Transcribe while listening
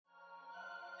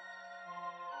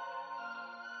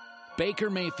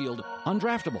Baker Mayfield,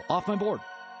 undraftable, off my board.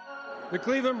 The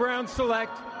Cleveland Browns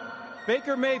select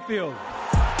Baker Mayfield. What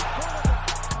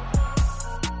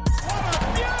a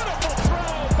beautiful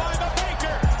throw by the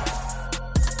Baker!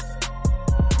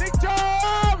 Victor!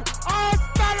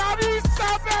 Hasta la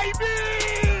vista,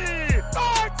 baby!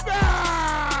 Touchdown!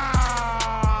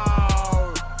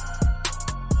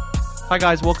 Hi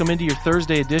guys, welcome into your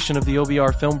Thursday edition of the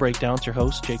OBR Film Breakdown. It's your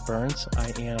host, Jake Burns.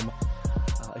 I am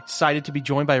excited to be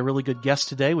joined by a really good guest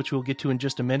today, which we'll get to in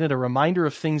just a minute. A reminder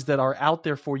of things that are out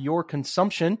there for your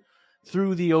consumption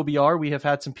through the OBR. We have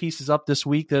had some pieces up this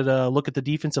week that look at the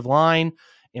defensive line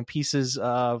and pieces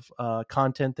of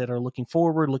content that are looking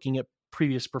forward, looking at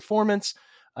previous performance.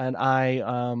 And I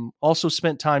also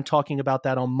spent time talking about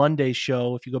that on Monday's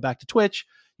show. If you go back to Twitch,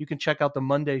 you can check out the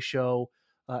Monday show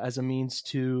as a means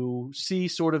to see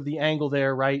sort of the angle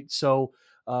there, right? So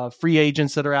free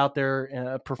agents that are out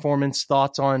there, performance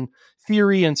thoughts on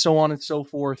theory and so on and so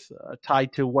forth,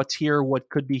 tied to what's here, what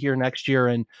could be here next year,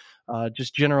 and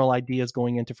just general ideas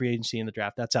going into free agency and the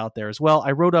draft. That's out there as well.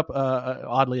 I wrote up,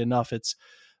 oddly enough, it's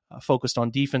focused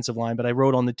on defensive line, but I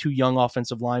wrote on the two young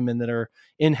offensive linemen that are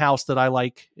in-house that I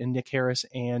like, in Nick Harris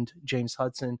and James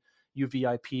Hudson. You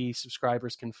VIP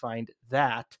subscribers can find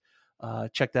that.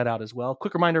 Check that out as well.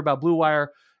 Quick reminder about Blue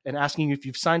Wire and asking you if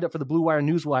you've signed up for the Blue Wire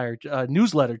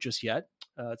newsletter just yet.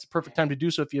 It's a perfect time to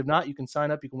do so. If you have not, you can sign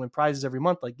up. You can win prizes every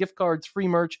month like gift cards, free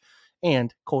merch,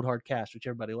 and cold hard cash, which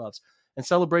everybody loves. In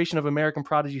celebration of American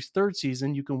Prodigy's third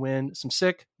season, you can win some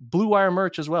sick Blue Wire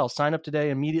merch as well. Sign up today,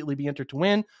 immediately be entered to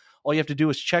win. All you have to do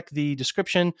is check the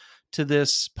description to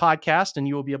this podcast, and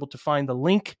you will be able to find the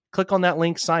link. Click on that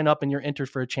link, sign up, and you're entered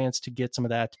for a chance to get some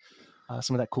of that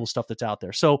cool stuff that's out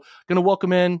there. So going to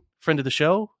welcome in friend of the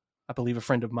show, I believe a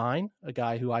friend of mine, a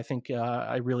guy who I think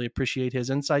I really appreciate his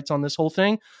insights on this whole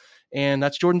thing. And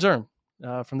that's Jordan Zirm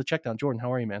from the Checkdown. Jordan,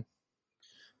 how are you, man?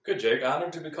 Good, Jake.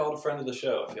 Honored to be called a friend of the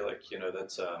show. I feel like,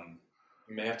 that's,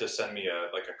 you may have to send me a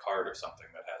card or something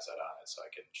that has that on it so I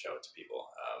can show it to people.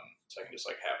 So I can just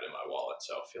have it in my wallet.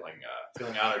 So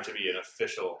feeling honored to be an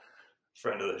official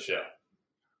friend of the show.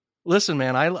 Listen,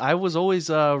 man, I was always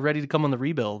ready to come on the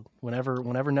rebuild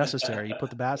whenever necessary. You put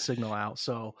the bat signal out.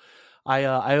 So I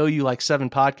owe you like 7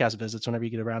 podcast visits whenever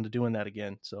you get around to doing that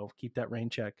again. So keep that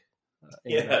rain check.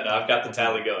 I've got the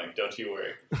tally going. Don't you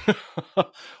worry.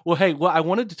 Well, hey, I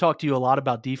wanted to talk to you a lot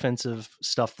about defensive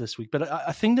stuff this week, but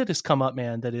a thing that has come up,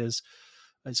 man, that is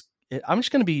I'm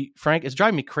just going to be frank, it's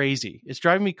driving me crazy. It's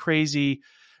driving me crazy.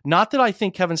 Not that I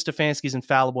think Kevin Stefanski is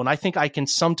infallible, and I think I can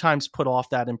sometimes put off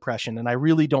that impression, and I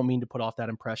really don't mean to put off that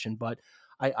impression, but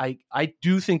I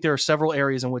do think there are several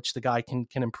areas in which the guy can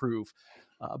improve.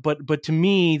 But to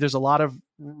me, there's a lot of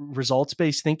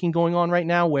results-based thinking going on right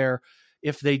now where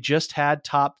if they just had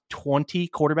top 20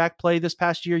 quarterback play this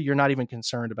past year, you're not even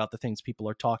concerned about the things people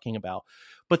are talking about.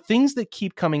 But things that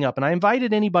keep coming up, and I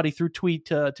invited anybody through tweet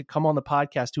to come on the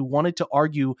podcast who wanted to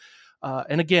argue.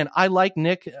 And again, I like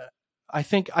Nick. I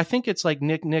think it's like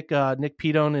Nick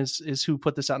Pedone is who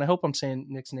put this out. And I hope I'm saying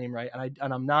Nick's name right.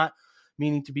 And I'm not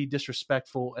meaning to be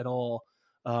disrespectful at all.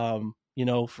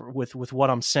 With what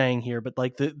I'm saying here, but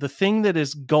like the thing that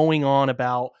is going on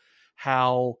about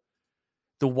how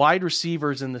the wide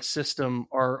receivers in the system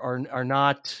are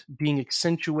not being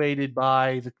accentuated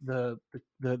by the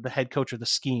head coach or the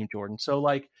scheme, Jordan. So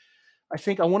like, I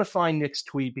think I want to find Nick's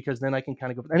tweet because then I can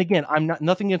kind of go. And again, I'm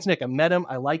nothing against Nick. I met him.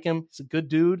 I like him. He's a good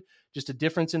dude. Just a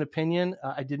difference in opinion.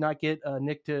 I did not get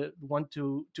Nick to want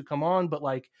to come on, but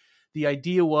like the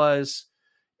idea was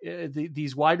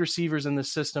these wide receivers in the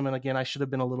system. And again, I should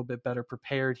have been a little bit better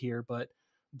prepared here, but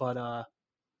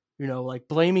like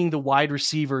blaming the wide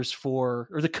receivers or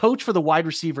the coach for the wide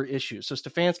receiver issues. So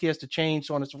Stefanski has to change.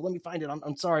 So on and so forth. Let me find it.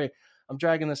 I'm sorry. I'm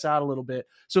dragging this out a little bit.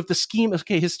 So if the scheme,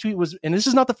 okay, his tweet was, and this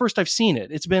is not the first I've seen it.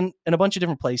 It's been in a bunch of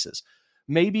different places.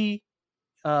 Maybe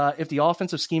if the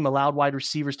offensive scheme allowed wide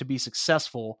receivers to be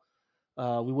successful,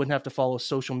 we wouldn't have to follow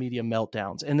social media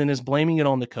meltdowns, and then is blaming it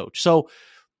on the coach. So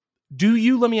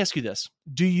let me ask you this.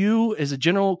 Do you, as a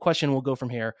general question, we'll go from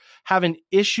here, have an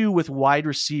issue with wide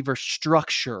receiver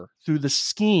structure through the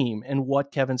scheme and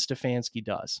what Kevin Stefanski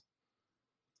does?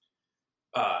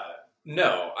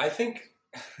 No, I think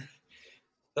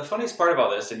the funniest part of all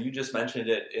this, and you just mentioned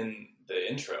it in the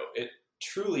intro, it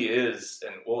truly is,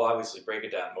 and we'll obviously break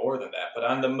it down more than that, but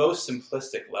on the most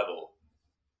simplistic level,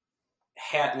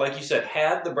 like you said,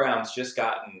 had the Browns just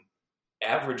gotten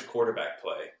average quarterback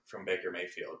play from Baker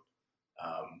Mayfield,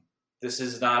 this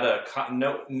is not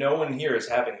no one here is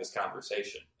having this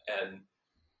conversation. And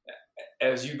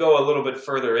as you go a little bit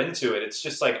further into it, it's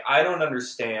just like, I don't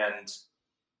understand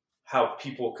how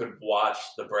people could watch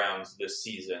the Browns this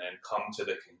season and come to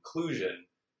the conclusion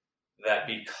that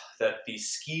that the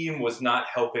scheme was not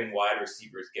helping wide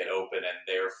receivers get open, and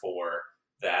therefore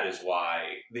that is why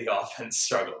the offense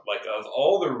struggled. Like, of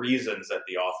all the reasons that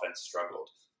the offense struggled,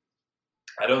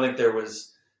 I don't think there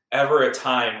was ever a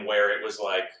time where it was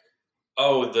like,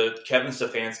 oh, the Kevin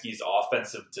Stefanski's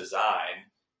offensive design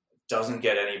doesn't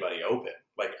get anybody open.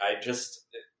 Like,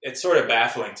 it's sort of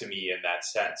baffling to me in that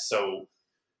sense. So,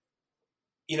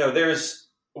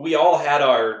 we all had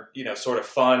our, sort of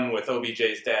fun with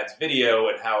OBJ's dad's video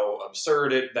and how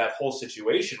absurd that whole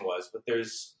situation was. But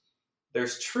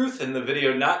there's truth in the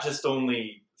video, not just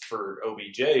only for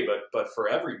OBJ, but for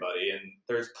everybody. And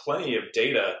there's plenty of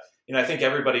data. I think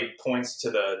everybody points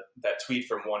to that tweet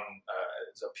from one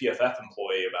a PFF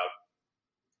employee about,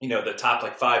 the top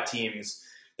 5 teams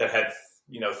that had,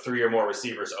 3 or more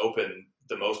receivers open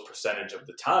the most percentage of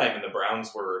the time. And the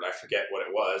Browns were, I forget what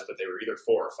it was, but they were either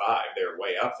 4 or 5. They were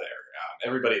way up there.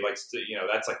 Everybody likes to,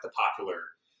 that's the popular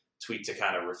tweet to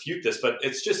kind of refute this. But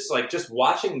it's just just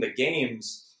watching the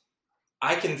games,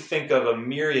 I can think of a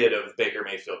myriad of Baker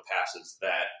Mayfield passes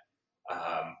that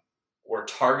were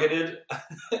targeted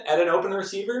at an open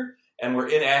receiver and were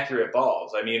inaccurate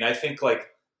balls. I mean, I think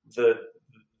the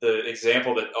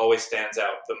example that always stands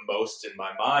out the most in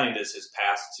my mind is his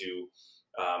pass to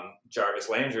Jarvis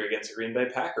Landry against the Green Bay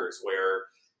Packers, where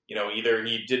either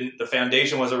the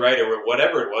foundation wasn't right or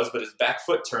whatever it was, but his back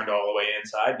foot turned all the way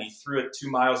inside and he threw it 2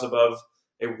 miles above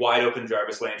a wide open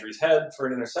Jarvis Landry's head for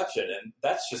an interception. And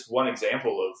that's just one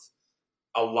example of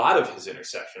a lot of his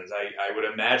interceptions. I would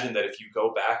imagine that if you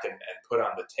go back and put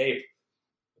on the tape,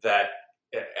 that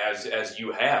as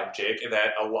you have, Jake,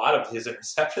 that a lot of his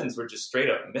interceptions were just straight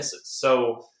up misses.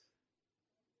 So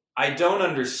I don't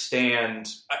understand.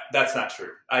 That's not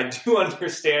true. I do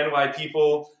understand why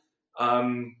people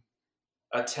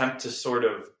attempt to sort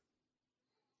of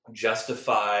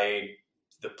justify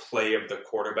the play of the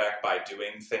quarterback by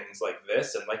doing things like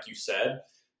this. And like you said,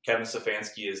 Kevin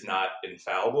Stefanski is not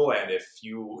infallible. And if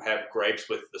you have gripes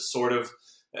with the sort of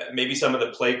maybe some of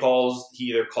the play calls he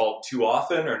either called too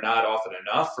often or not often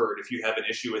enough, or if you have an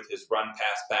issue with his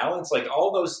run-pass balance,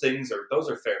 all those things those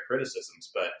are fair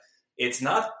criticisms. But it's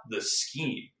not the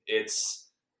scheme. It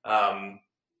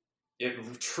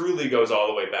truly goes all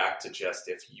the way back to just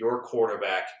if your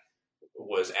quarterback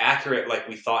was accurate like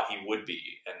we thought he would be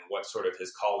and what sort of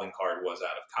his calling card was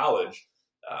out of college.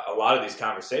 A lot of these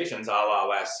conversations, a la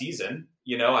last season,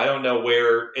 I don't know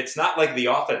where it's not like the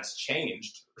offense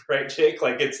changed, right, Jake?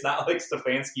 It's not like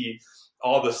Stefanski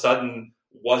all of a sudden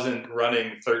wasn't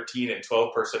running 13 and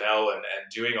 12 personnel and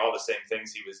doing all the same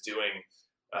things he was doing.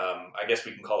 I guess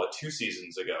we can call it 2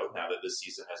 seasons ago, now that this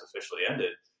season has officially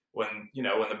ended, when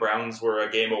the Browns were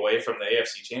a game away from the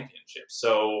AFC Championship.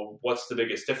 So what's the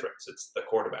biggest difference? It's the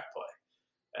quarterback play.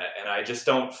 And I just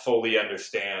don't fully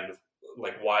understand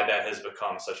why that has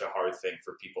become such a hard thing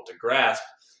for people to grasp,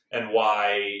 and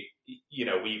why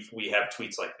we have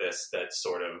tweets like this that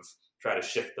sort of try to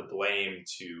shift the blame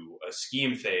to a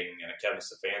scheme thing and a Kevin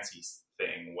Stefanski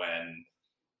thing when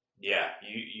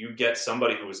you get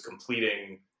somebody who was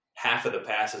completing half of the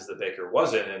passes that Baker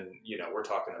wasn't, and we're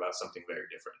talking about something very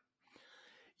different.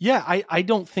 Yeah, I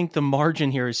don't think the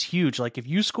margin here is huge. If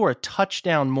you score a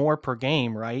touchdown more per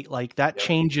game, right? That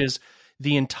changes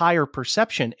the entire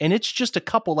perception. And it's just a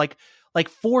couple, like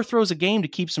 4 throws a game to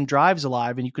keep some drives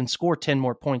alive, and you can score 10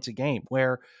 more points a game.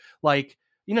 Where,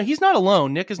 he's not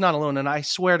alone. Nick is not alone. And I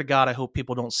swear to God, I hope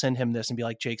people don't send him this and be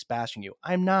like, Jake's bashing you.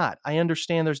 I'm not. I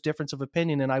understand there's difference of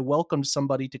opinion, and I welcome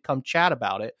somebody to come chat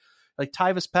about it.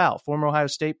 Tyvis Powell, former Ohio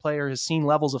State player, has seen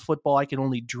levels of football I can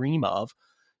only dream of.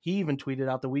 He even tweeted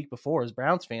out the week before, as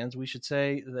Browns fans, we should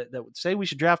say that would say we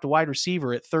should draft a wide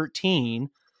receiver at 13,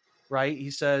 right? He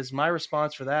says, my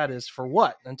response for that is, for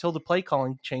what? Until the play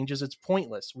calling changes, it's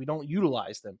pointless. We don't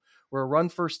utilize them. We're a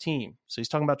run-first team. So he's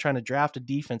talking about trying to draft a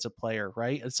defensive player,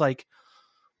 right? It's okay.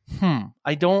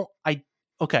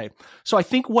 So I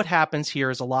think what happens here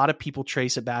is a lot of people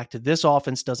trace it back to this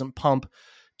offense doesn't pump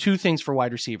 2 things for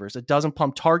wide receivers. It doesn't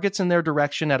pump targets in their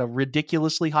direction at a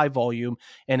ridiculously high volume,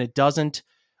 and it doesn't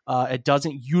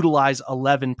utilize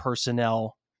 11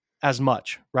 personnel as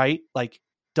much, right?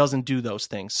 Doesn't do those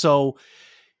things. So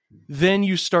then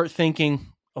you start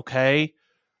thinking, okay,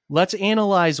 let's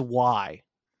analyze why,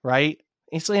 right?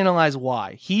 Let's analyze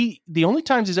why. The only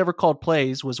times he's ever called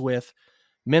plays was with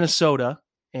Minnesota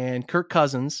and Kirk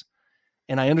Cousins.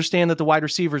 And I understand that the wide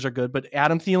receivers are good, but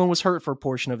Adam Thielen was hurt for a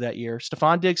portion of that year.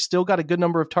 Stephon Diggs still got a good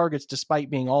number of targets despite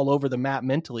being all over the map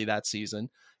mentally that season.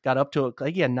 Got up to,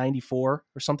 he had 94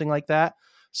 or something like that.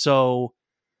 So,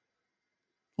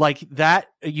 like that.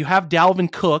 You have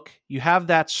Dalvin Cook, you have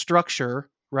that structure,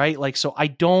 right? Like, so I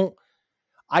don't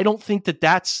think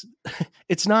that's,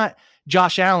 it's not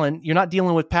Josh Allen. You're not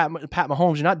dealing with Pat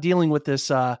Mahomes. You're not dealing with this.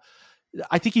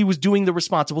 I think he was doing the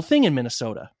responsible thing in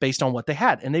Minnesota based on what they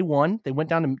had, and they won. They went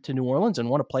down to New Orleans and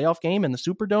won a playoff game in the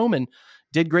Superdome and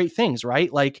did great things,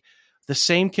 right? Like, the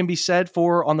same can be said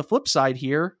for on the flip side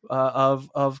here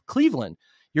of Cleveland.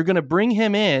 You're going to bring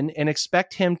him in and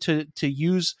expect him to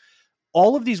use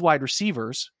all of these wide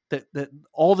receivers that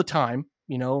all the time.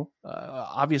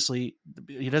 Obviously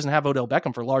he doesn't have Odell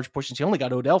Beckham for large portions. He only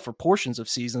got Odell for portions of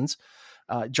seasons.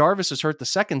 Jarvis is hurt the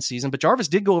second season, but Jarvis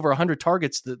did go over 100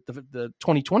 targets the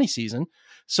 2020 season.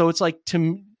 So it's like,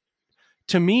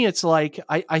 to me, it's like,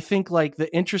 I think like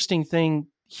the interesting thing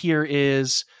here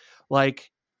is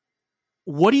like,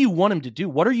 what do you want him to do?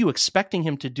 What are you expecting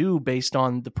him to do based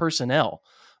on the personnel?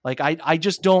 Like, I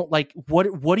just don't like,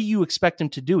 what do you expect him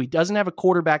to do? He doesn't have a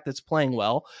quarterback that's playing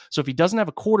well. So if he doesn't have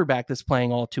a quarterback that's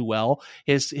playing all too well,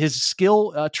 his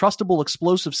skill, trustable,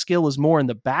 explosive skill is more in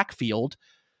the backfield.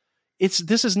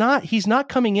 He's not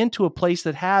coming into a place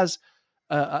that has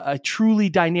a truly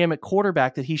dynamic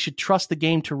quarterback that he should trust the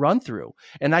game to run through.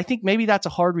 And I think maybe that's a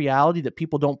hard reality that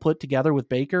people don't put together with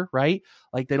Baker, right?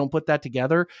 Like, they don't put that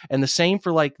together. And the same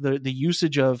for like the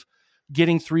usage of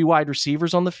getting 3 wide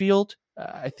receivers on the field.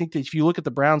 I think that if you look at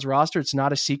the Browns roster, it's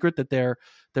not a secret that their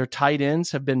tight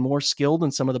ends have been more skilled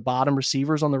than some of the bottom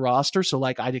receivers on the roster. So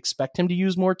like, I'd expect him to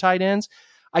use more tight ends.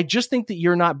 I just think that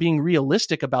you're not being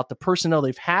realistic about the personnel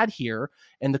they've had here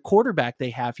and the quarterback they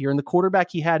have here and the quarterback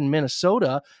he had in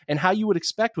Minnesota and how you would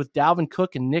expect with Dalvin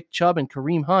Cook and Nick Chubb and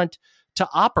Kareem Hunt to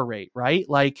operate, right?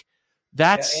 Like,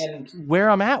 that's where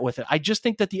I'm at with it. I just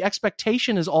think that the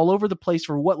expectation is all over the place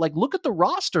for what, like, look at the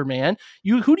roster, man.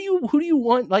 Who do you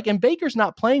want? Like, and Baker's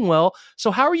not playing well.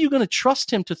 So how are you going to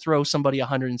trust him to throw somebody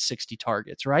 160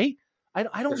 targets, right? I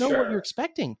don't know what you're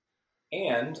expecting.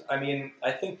 And I mean,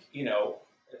 I think,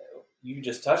 you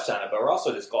just touched on it, but we're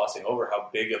also just glossing over how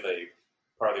big of a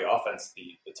part of the offense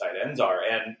the tight ends are.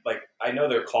 And like, I know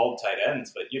they're called tight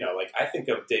ends, but like, I think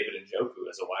of David Njoku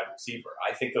as a wide receiver.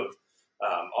 I think of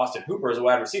Austin Hooper as a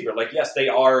wide receiver. Like, yes, they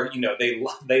are,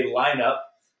 they line up,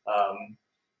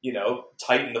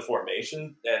 tight in the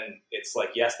formation. And it's like,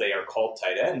 yes, they are called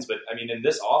tight ends, but I mean, in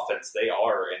this offense, they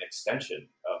are an extension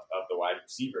of the wide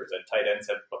receivers, and tight ends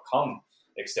have become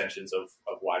extensions of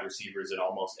wide receivers in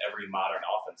almost every modern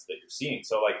offense that you're seeing.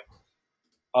 So like,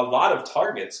 a lot of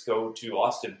targets go to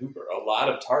Austin Hooper. A lot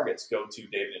of targets go to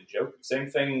David Njoku. Same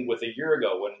thing with a year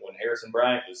ago when Harrison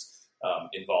Bryant was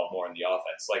involved more in the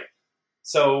offense. Like,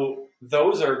 so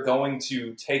those are going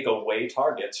to take away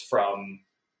targets from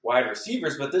wide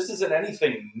receivers, but this isn't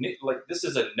anything like, this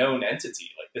is a known entity.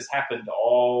 Like, this happened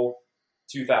all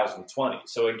 2020.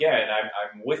 So again,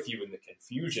 I'm with you in the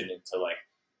confusion into like,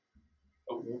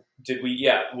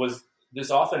 was this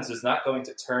offense is not going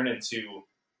to turn into,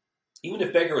 even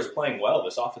if Baker was playing well,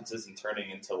 this offense isn't turning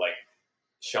into like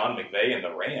Sean McVay and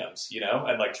the Rams,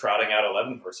 and like trotting out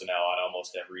 11 personnel on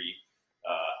almost every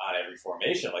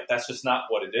formation. Like, that's just not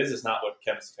what it is. It's not what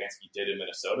Kevin Stefanski did in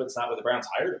Minnesota. It's not what the Browns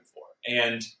hired him for.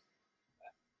 And,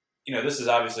 this is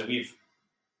obviously, we've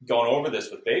gone over this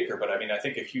with Baker, but I mean, I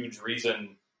think a huge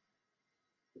reason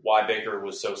why Baker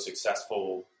was so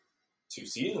successful 2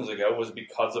 seasons ago was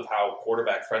because of how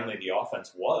quarterback friendly the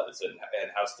offense was and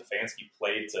how Stefanski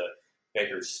played to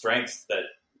Baker's strengths that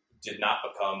did not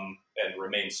become and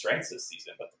remain strengths this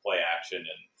season, but the play action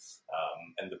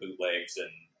and the bootlegs and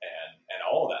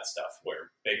all of that stuff,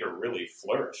 where Baker really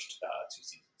flourished 2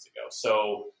 seasons ago.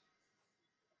 So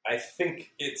I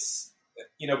think it's,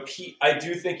 I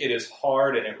do think it is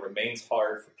hard, and it remains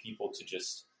hard for people to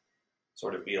just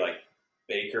sort of be like,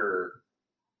 Baker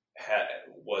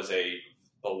was a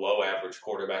below average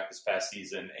quarterback this past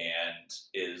season and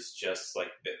is just like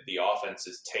the offense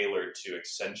is tailored to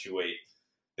accentuate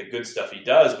the good stuff he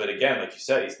does. But again, like you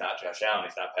said, he's not Josh Allen.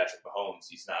 He's not Patrick Mahomes.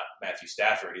 He's not Matthew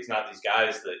Stafford. He's not these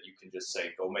guys that you can just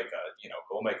say, go make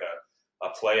a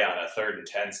play on a 3rd and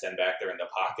 10, stand back there in the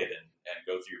pocket and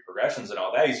go through your progressions and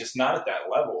all that. He's just not at that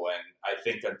level. And I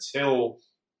think until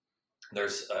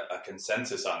there's a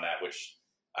consensus on that, which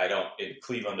I don't, in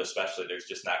Cleveland especially, there's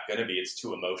just not going to be. It's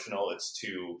too emotional.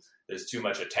 There's too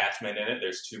much attachment in it.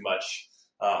 There's too much,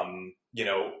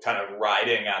 kind of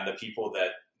riding on the people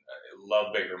that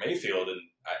love Baker Mayfield. And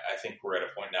I think we're at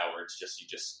a point now where it's just, you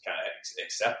just kind of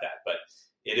accept that. But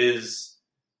it is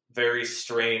very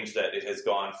strange that it has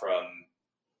gone from,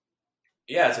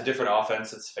 it's a different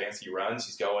offense. It's fancy runs.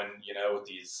 He's going,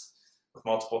 with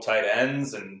multiple tight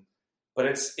ends. But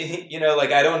it's,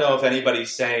 like, I don't know if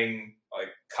anybody's saying, like,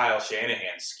 Kyle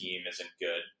Shanahan's scheme isn't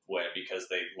good because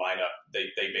they line up, they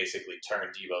basically turn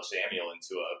Deebo Samuel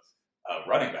into a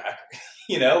running back.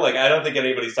 I don't think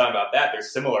anybody's talking about that.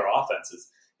 There's similar offenses.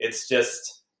 It's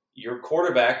just your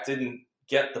quarterback didn't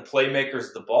get the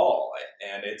playmakers the ball,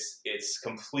 and it's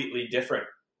completely different.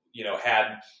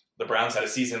 Had the Browns had a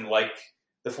season like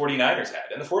the 49ers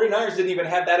had, and the 49ers didn't even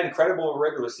have that incredible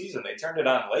regular season. They turned it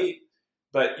on late,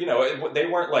 but they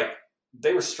weren't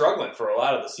they were struggling for a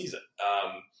lot of the season.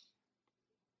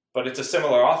 But it's a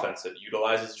similar offense that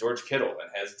utilizes George Kittle and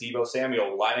has Deebo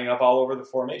Samuel lining up all over the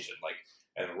formation,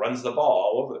 and runs the ball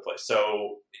all over the place.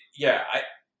 So yeah,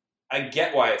 I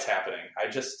get why it's happening.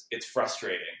 It's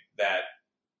frustrating that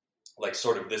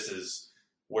sort of this is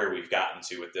where we've gotten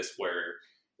to with this, where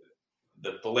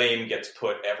the blame gets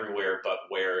put everywhere, but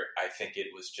where I think it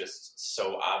was just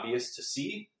so obvious to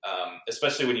see,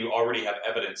 especially when you already have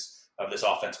evidence of this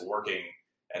offense working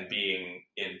and being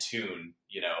in tune,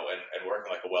 and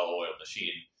working like a well-oiled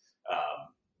machine,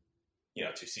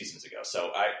 2 seasons ago.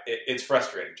 So it's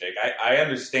frustrating, Jake. I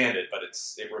understand it, but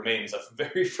it remains a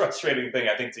very frustrating thing,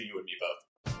 I think, to you and me both.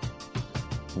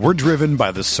 We're driven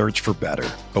by the search for better.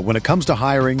 But when it comes to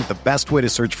hiring, the best way to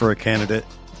search for a candidate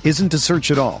isn't to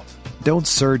search at all. Don't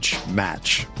search,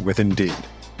 match with Indeed.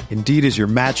 Indeed is your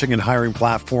matching and hiring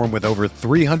platform with over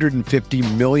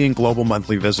 350 million global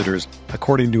monthly visitors,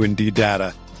 according to Indeed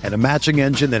data, and a matching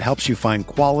engine that helps you find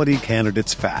quality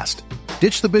candidates fast.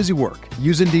 Ditch the busy work.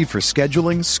 Use Indeed for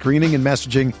scheduling, screening, and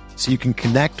messaging so you can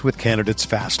connect with candidates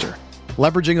faster.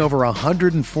 Leveraging over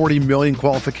 140 million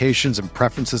qualifications and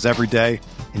preferences every day,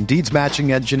 Indeed's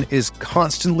matching engine is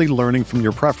constantly learning from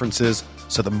your preferences,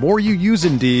 so the more you use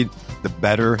Indeed, the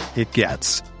better it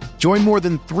gets. Join more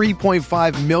than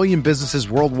 3.5 million businesses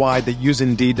worldwide that use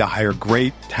Indeed to hire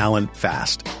great talent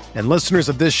fast. And listeners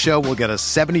of this show will get a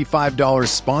 $75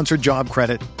 sponsored job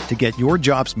credit to get your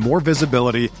jobs more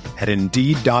visibility at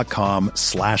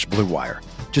Indeed.com/Blue Wire.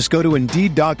 Just go to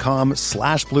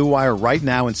Indeed.com/Blue Wire right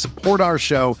now and support our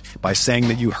show by saying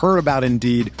that you heard about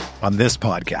Indeed on this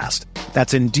podcast.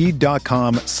 That's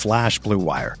Indeed.com/Blue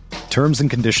Wire. Terms and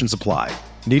conditions apply.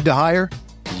 Need to hire?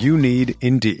 You need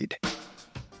Indeed.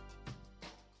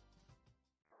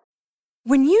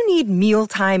 When you need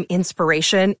mealtime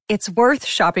inspiration, it's worth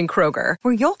shopping Kroger,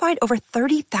 where you'll find over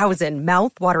 30,000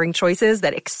 mouth-watering choices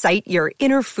that excite your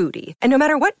inner foodie. And no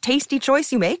matter what tasty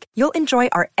choice you make, you'll enjoy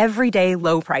our everyday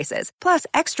low prices, plus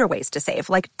extra ways to save,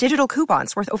 like digital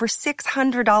coupons worth over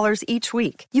 $600 each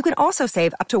week. You can also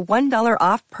save up to $1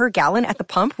 off per gallon at the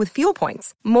pump with fuel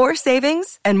points. More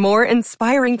savings and more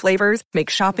inspiring flavors make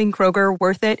shopping Kroger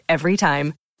worth it every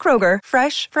time. Kroger,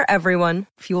 fresh for everyone.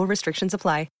 Fuel restrictions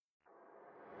apply.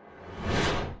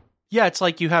 Yeah, it's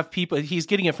like you have people, he's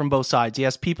getting it from both sides. He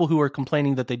has people who are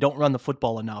complaining that they don't run the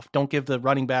football enough, don't give the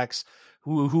running backs,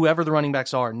 whoever the running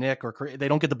backs are, Nick, or they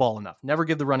don't get the ball enough, never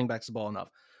give the running backs the ball enough.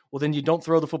 Well, then you don't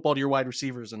throw the football to your wide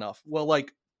receivers enough. Well, what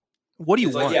do you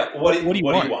want? What do you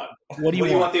want? What do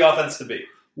you want the offense to be?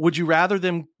 Would you rather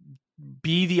them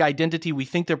be the identity we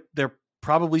think they're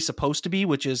probably supposed to be,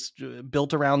 which is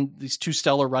built around these two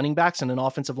stellar running backs and an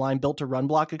offensive line built to run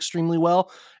block extremely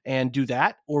well, and do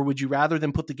that? Or would you rather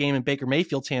them put the game in Baker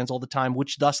Mayfield's hands all the time,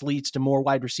 which thus leads to more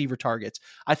wide receiver targets?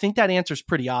 I think that answer is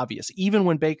pretty obvious. Even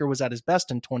when Baker was at his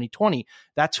best in 2020,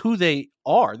 that's who they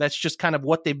are. That's just kind of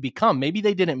what they've become. Maybe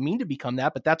they didn't mean to become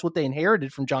that, but that's what they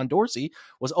inherited from John Dorsey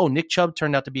was, Nick Chubb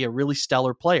turned out to be a really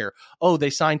stellar player.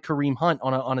 They signed Kareem Hunt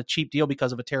on a cheap deal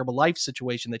because of a terrible life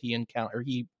situation that he encountered, or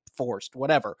he forced,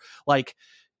 whatever.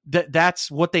 That's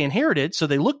what they inherited. So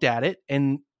they looked at it,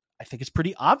 and I think it's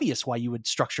pretty obvious why you would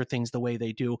structure things the way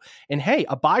they do. And hey,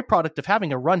 a byproduct of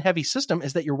having a run heavy system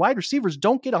is that your wide receivers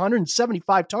don't get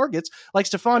 175 targets like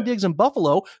Stephon Diggs in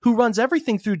Buffalo, who runs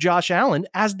everything through Josh Allen,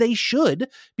 as they should,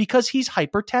 because he's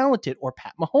hyper talented, or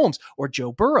Pat Mahomes or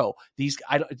Joe Burrow,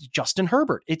 Justin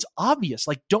Herbert. It's obvious.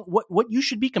 What you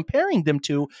should be comparing them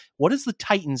to. What does the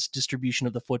Titans distribution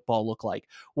of the football look like?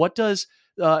 What does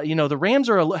the Rams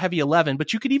are a heavy 11,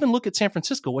 but you could even look at San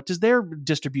Francisco. What does their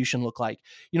distribution look like?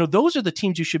 Those are the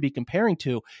teams you should be comparing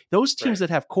to. Those teams that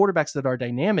have quarterbacks that are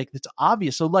dynamic. That's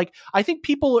obvious. So I think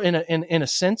people in a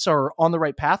sense are on the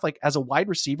right path, as a wide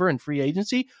receiver in free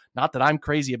agency. Not that I'm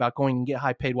crazy about going and get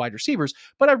high paid wide receivers,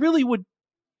 but I really would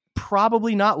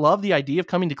probably not love the idea of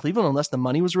coming to Cleveland unless the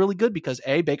money was really good, because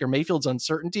A, Baker Mayfield's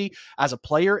uncertainty as a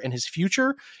player and his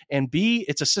future, and B,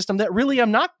 it's a system that really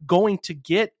I'm not going to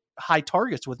get high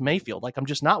targets with Mayfield. Like, I'm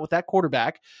just not with that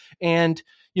quarterback. And,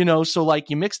 so like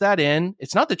you mix that in,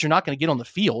 it's not that you're not going to get on the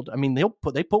field. I mean,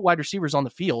 they put wide receivers on the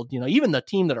field. Even the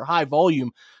team that are high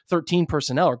volume 13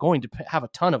 personnel are going to have a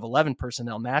ton of 11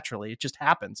 personnel naturally. It just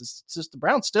happens. It's just the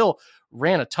Browns still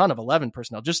ran a ton of 11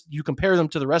 personnel. Just you compare them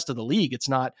to the rest of the league, it's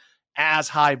not as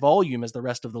high volume as the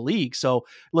rest of the league. So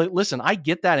listen, I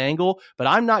get that angle, but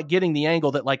I'm not getting the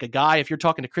angle that like a guy, if you're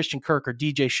talking to Christian Kirk or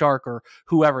DJ Shark or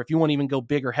whoever, if you want to even go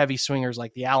bigger, heavy swingers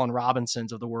like the Allen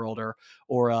Robinsons of the world or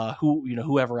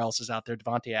whoever else is out there,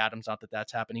 Devontae Adams, not that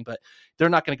that's happening, but they're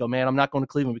not going to go, man, I'm not going to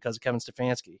Cleveland because of Kevin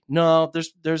Stefanski. No,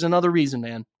 there's another reason,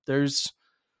 man. There's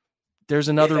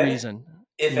another reason.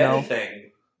 If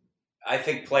anything, I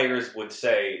think players would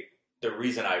say the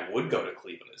reason I would go to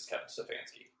Cleveland is Kevin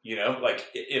Stefanski. Like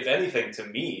if anything, to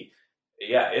me,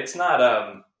 yeah, it's not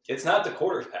the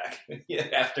quarterback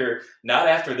not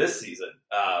after this season.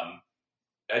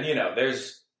 And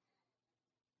there's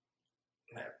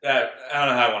I don't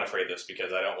know how I want to phrase this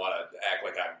because I don't want to act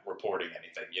like I'm reporting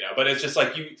anything, but it's just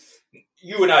like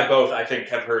you and I both, I think,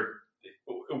 have heard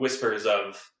whispers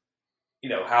of,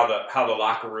 how the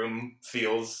locker room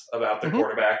feels about the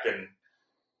quarterback and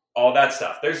all that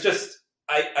stuff. There's just,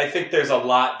 I think there's a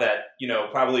lot that,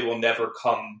 probably will never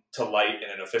come to light in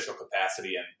an official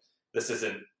capacity. And this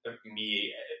isn't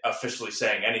me officially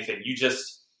saying anything.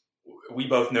 We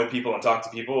both know people and talk to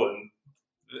people, and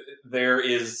there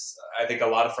is, I think, a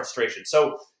lot of frustration.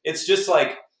 So it's just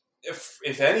like,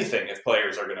 if anything, if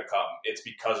players are going to come, it's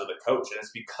because of the coach. And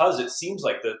it's because it seems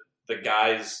like the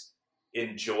guys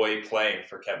enjoy playing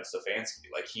for Kevin Stefanski.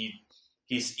 Like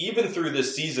he's even through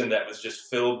this season that was just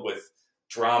filled with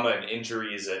drama and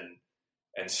injuries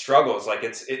and struggles. Like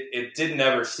it didn't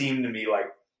ever seem to me like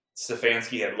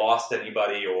Stefanski had lost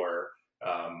anybody or,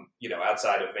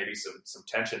 outside of maybe some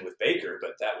tension with Baker,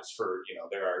 but that was for,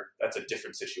 that's a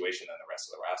different situation than the rest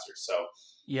of the roster. So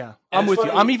yeah, I'm with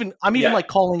you. I'm even like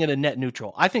calling it a net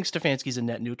neutral. I think Stefanski's a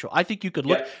net neutral. I think you could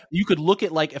look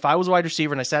at like, if I was a wide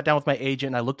receiver and I sat down with my agent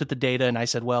and I looked at the data and I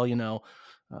said, well,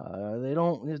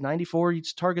 there's 94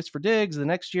 targets for Diggs. The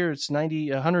next year it's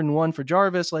 101 for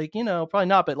Jarvis. Like, probably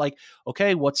not, but like,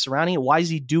 okay, what's surrounding it? Why is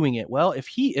he doing it? Well, if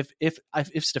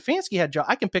Stefanski had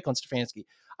I can pick on Stefanski.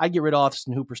 I get rid of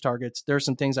Austin Hooper's targets. There's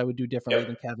some things I would do differently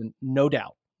than Kevin. No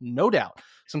doubt.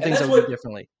 Some things I would do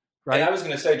differently. Right. And I was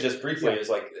going to say just briefly is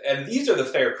like, and these are the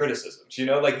fair criticisms,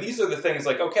 like these are the things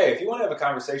like, okay, if you want to have a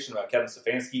conversation about Kevin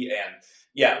Stefanski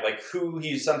and like who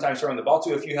he's sometimes throwing the ball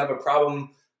to, if you have a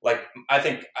problem, like, I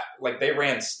think like they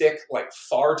ran stick like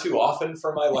far too often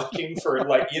for my liking for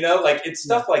like, like it's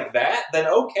stuff like that, then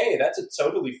okay, that's a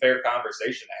totally fair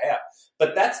conversation to have.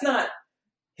 But that's not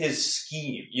his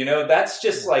scheme, that's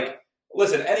just like,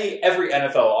 listen, every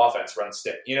NFL offense runs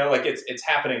stick, like it's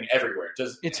happening everywhere.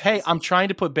 Hey, I'm trying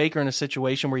to put Baker in a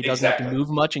situation where he doesn't have to move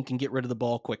much and can get rid of the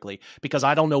ball quickly because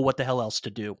I don't know what the hell else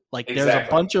to do. Like there's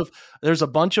a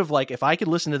bunch of like, if I could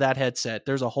listen to that headset,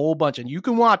 there's a whole bunch, and you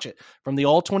can watch it from the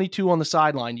all 22 on the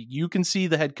sideline. You can see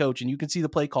the head coach and you can see the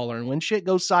play caller. And when shit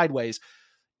goes sideways,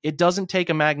 it doesn't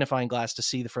take a magnifying glass to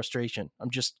see the frustration.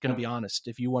 I'm just going to be honest.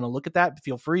 If you want to look at that,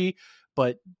 feel free,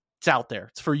 but it's out there.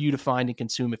 It's for you to find and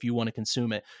consume if you want to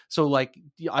consume it. So like,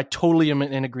 I totally am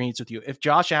in agreement with you. If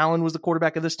Josh Allen was the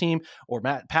quarterback of this team or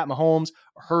Pat Mahomes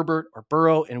or Herbert or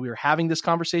Burrow, and we were having this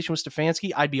conversation with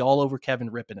Stefanski, I'd be all over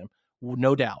Kevin ripping him.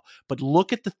 No doubt. But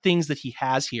look at the things that he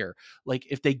has here. Like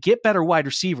if they get better wide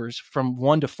receivers from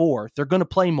 1 to 4, they're going to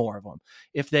play more of them.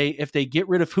 If they get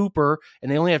rid of Hooper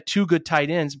and they only have 2 good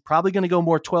tight ends, probably going to go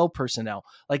more 12 personnel.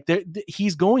 Like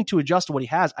he's going to adjust to what he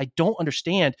has. I don't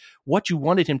understand what you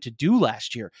wanted him to do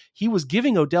last year. He was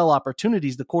giving Odell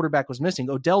opportunities the quarterback was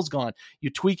missing. Odell's gone. You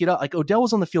tweak it up. Like Odell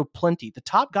was on the field plenty. The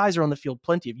top guys are on the field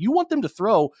plenty. If you want them to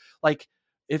throw like,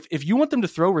 If you want them to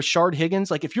throw Rashard Higgins,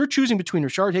 like if you're choosing between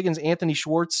Rashard Higgins, Anthony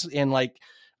Schwartz, and like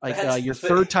your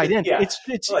third tight end,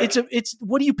 it's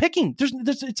what are you picking? There's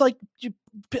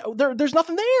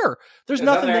nothing there. There's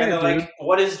nothing there, dude. Like,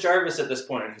 what is Jarvis at this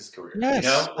point in his career?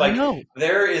 Yes, I know.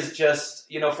 There is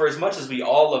just, for as much as we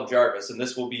all love Jarvis, and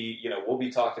this will be, we'll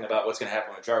be talking about what's going to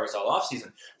happen with Jarvis all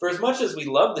offseason. For as much as we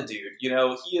love the dude,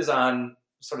 he is on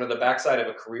sort of the backside of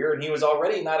a career, and he was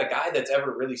already not a guy that's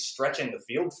ever really stretching the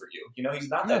field for you. He's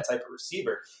not that type of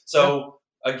receiver. So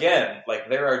again, like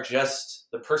there are just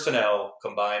the personnel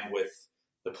combined with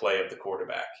the play of the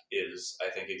quarterback is, I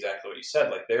think, exactly what you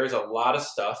said. Like there's a lot of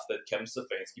stuff that Kevin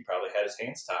Stefanski probably had his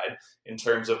hands tied in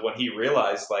terms of when he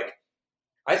realized, like,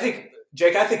 I think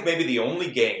maybe the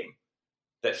only game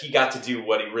that he got to do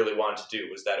what he really wanted to do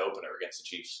was that opener against the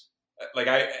Chiefs.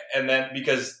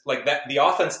 Because like that, the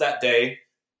offense that day,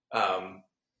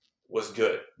 was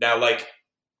good. Now, like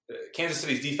Kansas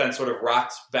City's defense sort of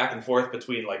rocked back and forth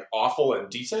between like awful and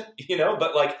decent,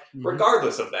 but like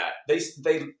regardless of that,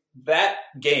 that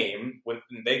game when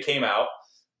they came out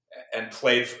and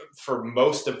played for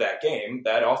most of that game,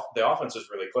 the offense was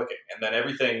really clicking. And then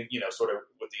everything, sort of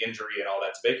with the injury and all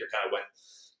that to Baker kind of went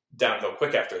downhill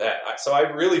quick after that. So I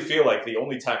really feel like the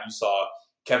only time you saw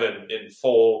Kevin in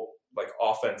full like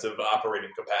offensive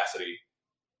operating capacity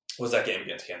was that game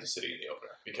against Kansas City in the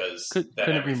opener, because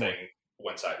then everything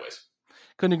went sideways.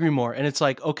 Couldn't agree more. And it's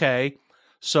like, okay,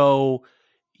 so,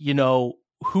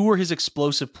 who are his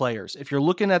explosive players? If you're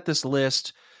looking at this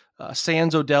list,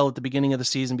 sans Odell at the beginning of the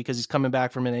season because he's coming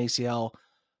back from an ACL,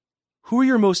 who are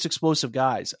your most explosive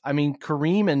guys? I mean,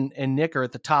 Kareem and Nick are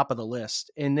at the top of the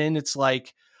list. And then it's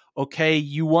like, okay,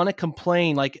 you want to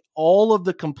complain, like all of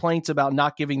the complaints about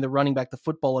not giving the running back the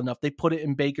football enough, they put it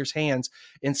in Baker's hands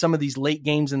in some of these late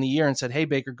games in the year and said, hey,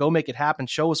 Baker, go make it happen.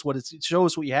 Show us what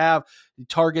you have,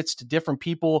 targets to different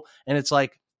people. And it's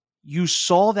like, you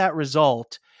saw that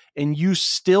result and you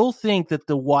still think that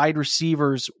the wide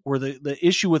receivers were the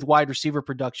issue with wide receiver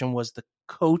production was the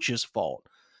coach's fault.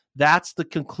 That's the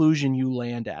conclusion you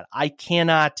land at. I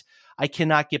cannot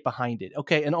get behind it.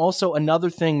 Okay. And also another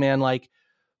thing, man, like,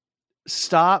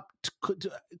 stop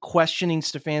questioning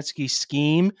Stefanski's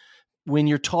scheme when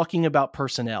you're talking about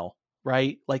personnel,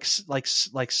 right? Like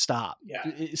stop.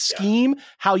 Scheme,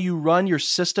 how you run your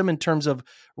system in terms of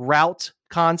route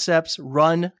concepts,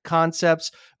 run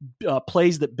concepts,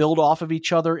 plays that build off of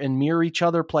each other and mirror each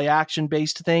other, play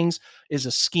action-based things is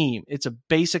a scheme. It's a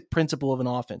basic principle of an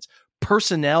offense.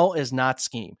 Personnel is not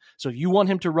scheme. So if you want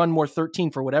him to run more 13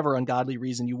 for whatever ungodly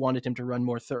reason, you wanted him to run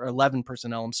more 11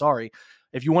 personnel, I'm sorry.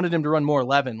 If you wanted him to run more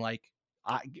 11,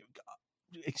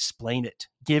 explain it.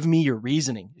 Give me your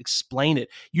reasoning. Explain it.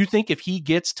 You think if he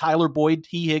gets Tyler Boyd,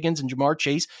 T. Higgins, and Jamar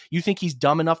Chase, you think he's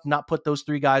dumb enough to not put those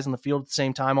three guys on the field at the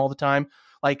same time all the time?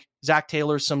 Like Zach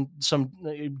Taylor's some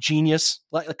genius.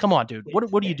 Like, come on, dude.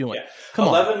 What are you doing? Yeah. Come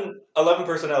on. 11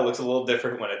 personnel looks a little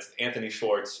different when it's Anthony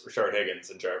Schwartz, Rashard Higgins,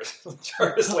 and Jarvis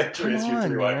Landry as your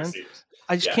three wide receivers.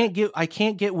 I just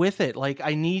can't get with it. Like,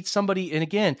 I need somebody. And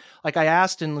again, like I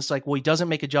asked, and it's like, well, he doesn't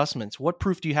make adjustments. What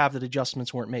proof do you have that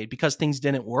adjustments weren't made? Because things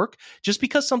didn't work. Just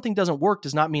because something doesn't work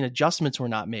does not mean adjustments were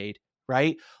not made.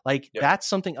 Right? Like that's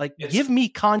something like give me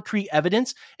concrete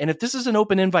evidence. And if this is an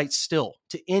open invite still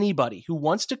to anybody who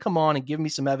wants to come on and give me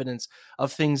some evidence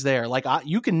of things there, like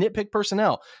you can nitpick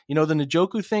personnel, the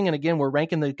Njoku thing. And again, we're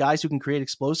ranking the guys who can create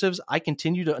explosives. I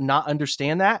continue to not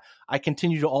understand that. I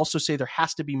continue to also say there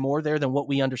has to be more there than what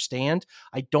we understand.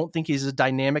 I don't think he's as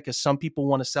dynamic as some people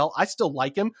want to sell. I still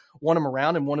like him, want him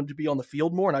around and want him to be on the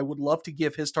field more. And I would love to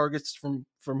give his targets from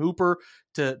Hooper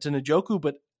to Njoku,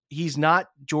 but he's not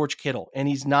George Kittle, and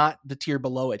he's not the tier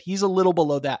below it. He's a little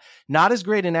below that. Not as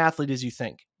great an athlete as you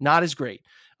think. Not as great.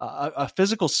 A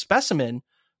physical specimen,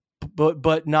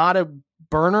 but not a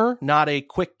burner, not a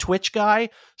quick twitch guy.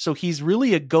 So he's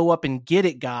really a go up and get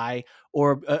it guy,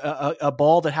 or a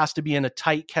ball that has to be in a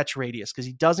tight catch radius, because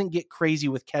he doesn't get crazy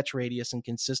with catch radius and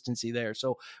consistency there.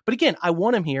 So, but again, I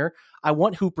want him here. I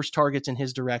want Hooper's targets in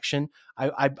his direction.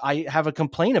 I have a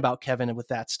complaint about Kevin with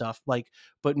that stuff.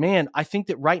 But man, I think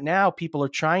that right now people are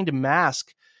trying to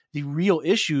mask the real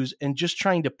issues and just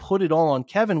trying to put it all on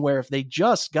Kevin, where if they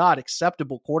just got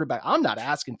acceptable quarterback, I'm not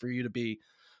asking for you to be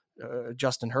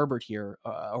Justin Herbert here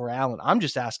or Allen. I'm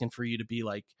just asking for you to be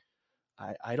like,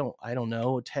 I don't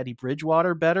know, Teddy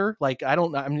Bridgewater better. Like, I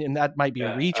mean, that might be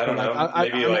a reach,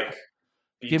 but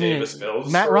give me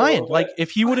Matt Ryan. Like,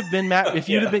 if you would have been Matt, if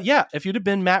you'd have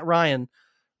been Matt Ryan,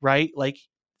 right? Like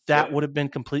that would have been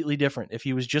completely different. If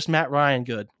he was just Matt Ryan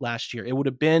good last year, it would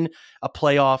have been a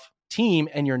playoff team,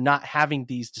 and you're not having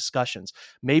these discussions.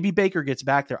 Maybe Baker gets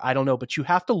back there. I don't know, but you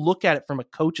have to look at it from a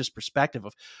coach's perspective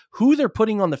of who they're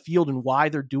putting on the field and why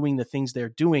they're doing the things they're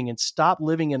doing, and stop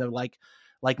living in a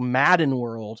like Madden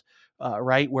world,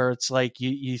 right? Where it's like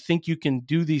you think you can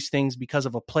do these things because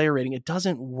of a player rating. It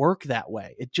doesn't work that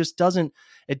way. It just doesn't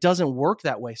work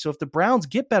that way. So if the Browns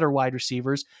get better wide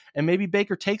receivers, and maybe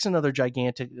Baker takes another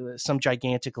gigantic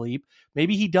leap,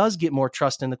 maybe he does get more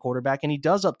trust in the quarterback and he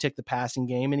does uptick the passing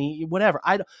game and whatever.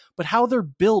 But how they're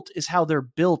built is how they're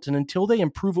built. And until they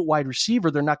improve at wide receiver,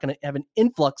 they're not going to have an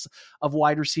influx of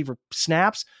wide receiver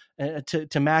snaps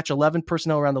to match 11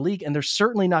 personnel around the league. And they're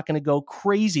certainly not going to go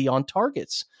crazy on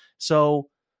targets. So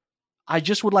I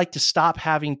just would like to stop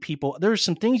having people. There's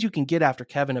some things you can get after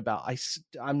Kevin about. he's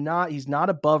not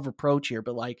above reproach here,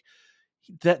 but like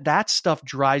that stuff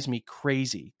drives me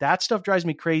crazy. That stuff drives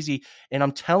me crazy. And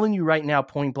I'm telling you right now,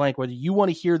 point blank, whether you want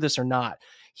to hear this or not,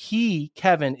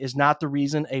 Kevin is not the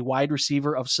reason a wide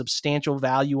receiver of substantial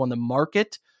value on the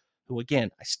market who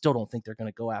again, I still don't think they're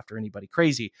going to go after anybody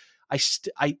crazy.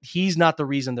 He's not the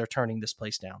reason they're turning this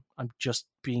place down. I'm just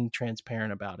being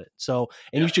transparent about it. So,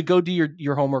 and you should go do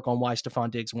your homework on why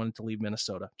Stephon Diggs wanted to leave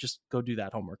Minnesota. Just go do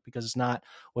that homework because it's not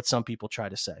what some people try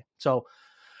to say. So,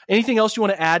 anything else you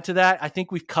want to add to that? I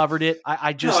think we've covered it.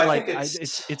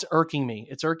 It's irking me.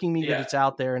 It's irking me that it's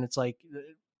out there, and it's like,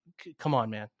 come on,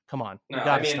 man, come on. No,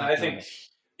 I mean, I think,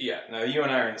 you and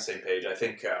I are on the same page. I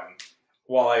think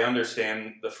while I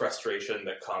understand the frustration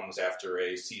that comes after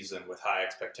a season with high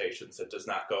expectations that does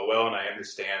not go well, and I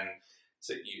understand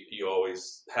that you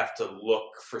always have to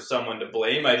look for someone to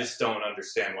blame, I just don't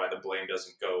understand why the blame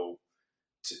doesn't go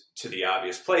to the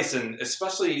obvious place. And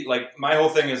especially, like, my whole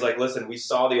thing is like, listen, we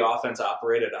saw the offense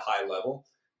operate at a high level.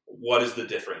 What is the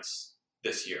difference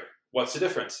this year? What's the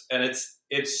difference? And it's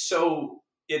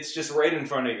just right in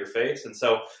front of your face. And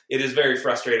so it is very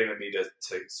frustrating to me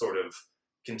to sort of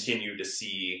continue to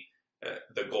see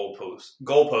the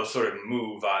goalpost sort of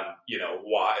move on,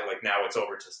 why, like, now it's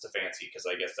over to Stefanski, because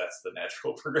I guess that's the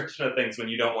natural progression of things when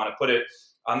you don't want to put it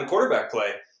on the quarterback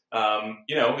play.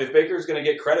 If Baker's going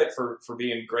to get credit for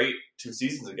being great 2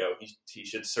 seasons ago, he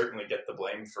should certainly get the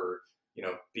blame for,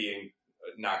 being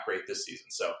not great this season.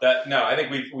 So I think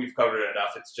we've covered it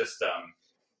enough. It's just,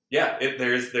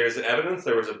 there's evidence.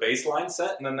 There was a baseline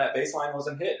set, and then that baseline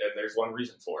wasn't hit, and there's one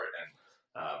reason for it.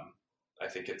 And I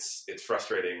think it's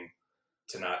frustrating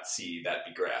to not see that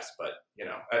be grasped. But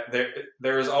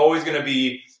there is always going to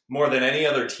be, more than any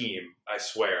other team, I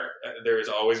swear, there is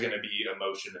always going to be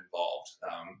emotion involved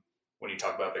when you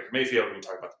talk about Baker Mayfield, when you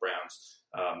talk about the Browns,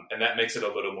 and that makes it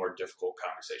a little more difficult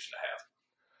conversation to have.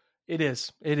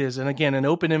 It is. And again, an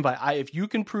open invite. If you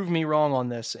can prove me wrong on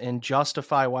this and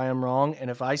justify why I'm wrong,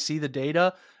 and if I see the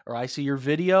data or I see your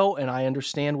video and I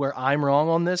understand where I'm wrong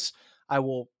on this, I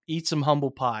will eat some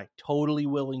humble pie. Totally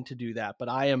willing to do that. But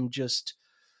I'm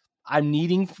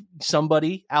needing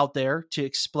somebody out there to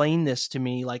explain this to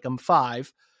me like I'm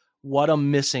 5, what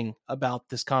I'm missing about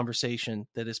this conversation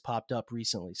that has popped up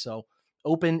recently. So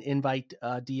open invite,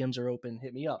 DMs are open.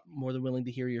 Hit me up. More than willing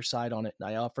to hear your side on it.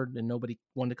 I offered and nobody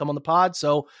wanted to come on the pod.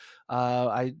 So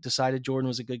I decided Jordan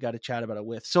was a good guy to chat about it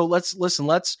with. So let's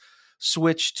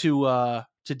switch to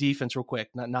defense real quick.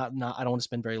 Not, I don't want to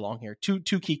spend very long here. Two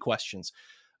key questions.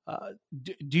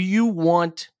 Do you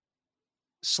want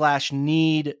 /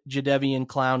 need Jadeveon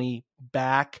Clowney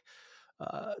back?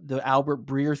 The Albert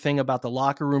Breer thing about the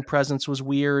locker room presence was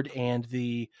weird, and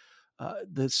the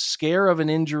scare of an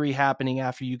injury happening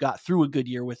after you got through a good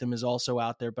year with him is also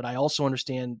out there. But I also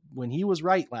understand when he was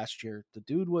right last year, the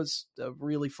dude was a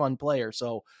really fun player.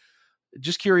 So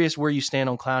just curious where you stand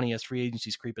on Clowney as free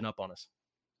agency's creeping up on us.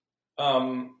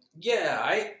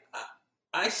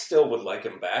 I still would like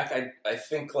him back. I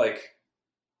think, like,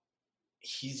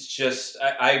 he's just,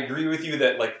 I agree with you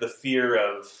that, like, the fear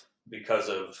of, because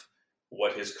of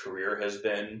what his career has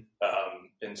been,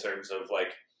 in terms of,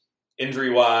 like,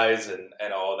 injury-wise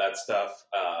and all of that stuff,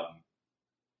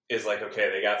 is like, okay,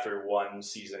 they got through one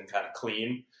season kind of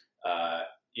clean, and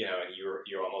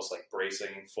you're almost like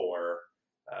bracing for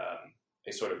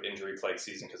a sort of injury-plagued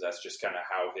season, because that's just kind of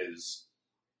how his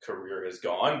career has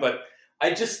gone. But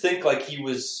I just think, like, he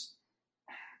was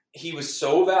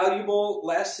so valuable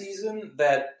last season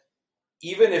that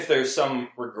even if there's some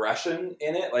regression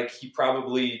in it, like, he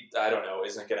probably, I don't know,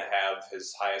 isn't going to have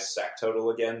his highest sack total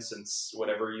again since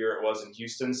whatever year it was in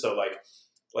Houston. So like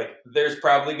there's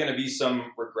probably going to be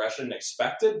some regression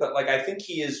expected, but, like, I think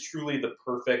he is truly the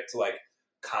perfect, like,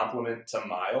 complement to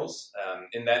Miles,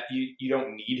 in that you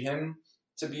don't need him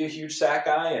to be a huge sack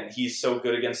guy, and he's so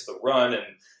good against the run,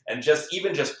 and just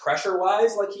even just pressure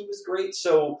wise, like, he was great.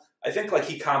 So I think, like,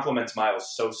 he complements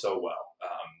Miles so well.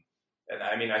 And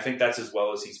I mean, I think that's as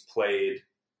well as he's played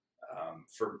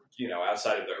for,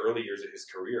 outside of the early years of his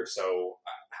career. So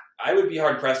I would be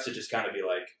hard pressed to just kind of be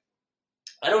like,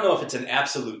 I don't know if it's an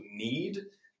absolute need,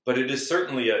 but it is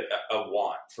certainly a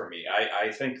want for me.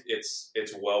 I think it's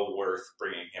well worth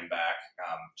bringing him back,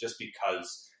 just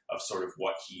because of sort of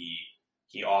what he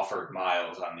offered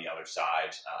Miles on the other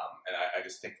side. And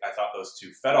I thought those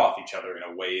two fed off each other in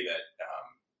a way that,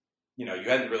 you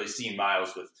hadn't really seen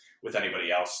Miles with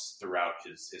anybody else throughout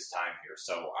his time here.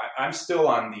 So I'm still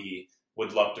on the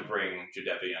would love to bring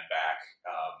Jadeveon back,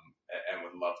 and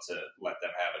would love to let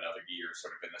them have another year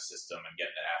sort of in the system and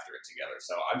getting after it together.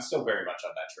 So I'm still very much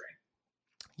on that train.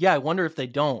 Yeah, I wonder if they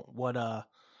don't, what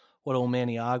old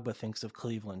Manny Agba thinks of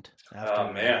Cleveland.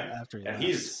 After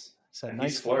he's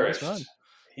nice flourished. Run.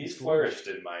 He's flourished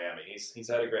in Miami. He's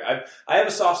had a great. I have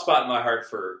a soft spot in my heart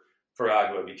for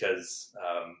Agba because,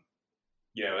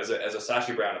 as a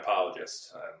Sashi Brown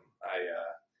apologist,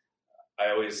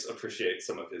 I always appreciate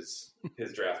some of his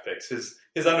draft picks,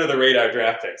 his under the radar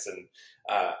draft picks, and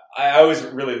I always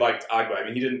really liked Agba. I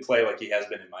mean, he didn't play like he has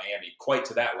been in Miami quite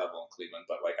to that level in Cleveland,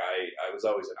 but like I was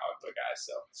always an Agba guy,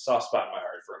 so soft spot in my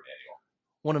heart for Emmanuel.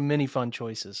 One of many fun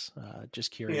choices.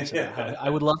 Just curious about how I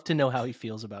would love to know how he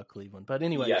feels about Cleveland. But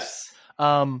anyways, yes.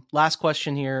 Last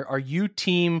question here: are you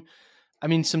team? I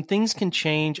mean, some things can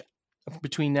change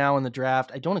between now and the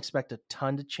draft. I don't expect a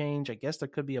ton to change. I guess there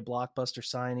could be a blockbuster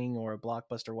signing or a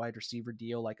blockbuster wide receiver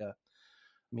deal.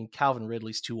 Calvin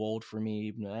Ridley's too old for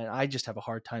me. And I just have a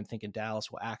hard time thinking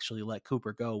Dallas will actually let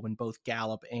Cooper go when both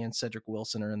Gallup and Cedric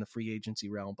Wilson are in the free agency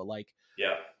realm. But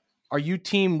yeah. Are you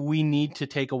team we need to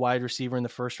take a wide receiver in the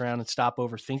first round and stop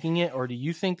overthinking it? Or do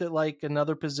you think that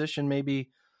another position, maybe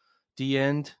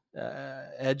D-end,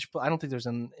 edge, I don't think there's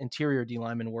an interior D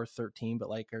lineman worth 13, but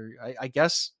I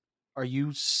guess, are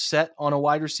you set on a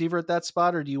wide receiver at that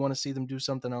spot, or do you want to see them do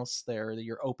something else there that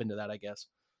you're open to that, I guess?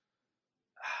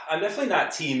 I'm definitely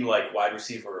not team wide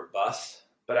receiver or bust,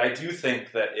 but I do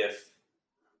think that if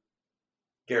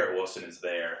Garrett Wilson is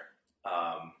there,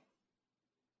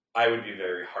 I would be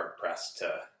very hard pressed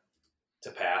to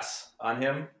pass on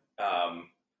him.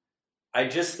 I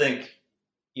just think,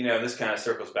 this kind of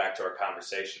circles back to our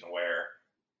conversation where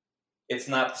it's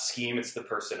not the scheme, it's the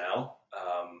personnel.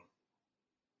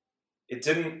 It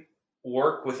didn't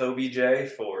work with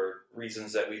OBJ for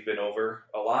reasons that we've been over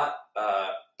a lot,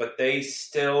 but they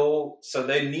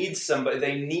need somebody.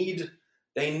 They need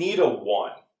a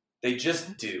one. They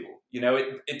just do.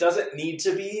 It doesn't need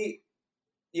to be,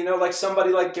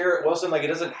 somebody like Garrett Wilson. It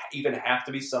doesn't even have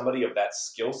to be somebody of that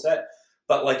skill set.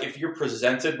 But if you're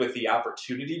presented with the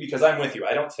opportunity, because I'm with you,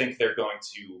 I don't think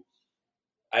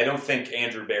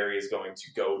Andrew Berry is going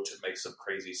to go to make some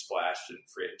crazy splash in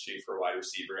free agency for wide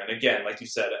receiver. And again, like you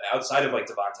said, outside of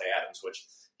Devontae Adams, which,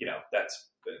 that's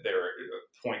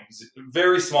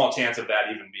very small chance of that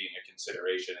even being a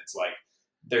consideration. It's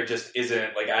there just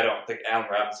isn't, I don't think Allen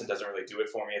Robinson doesn't really do it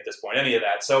for me at this point, any of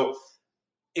that. So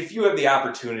if you have the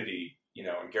opportunity,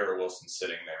 and Garrett Wilson's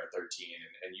sitting there at 13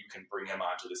 and you can bring him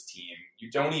onto this team, you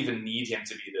don't even need him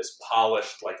to be this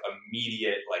polished,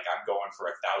 immediate, I'm going for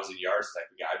 1,000 yards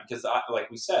type of guy, because like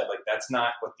we said, that's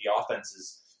not what the offense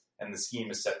is and the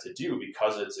scheme is set to do,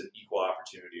 because it's an equal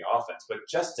opportunity offense. But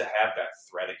just to have that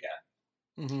threat again,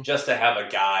 just to have a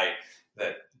guy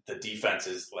that the defense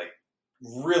is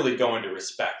really going to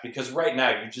respect, because right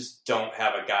now you just don't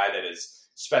have a guy that is,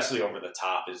 especially over the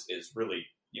top, is really,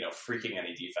 freaking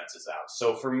any defenses out.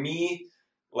 So for me,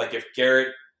 if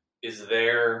Garrett is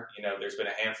there, there's been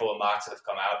a handful of mocks that have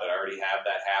come out that already have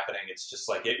that happening. It's just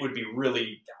it would be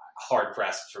really hard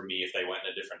pressed for me if they went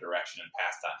in a different direction and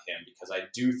passed on him, because I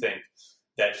do think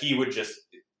that he would just,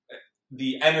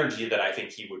 the energy that I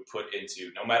think he would put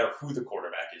into, no matter who the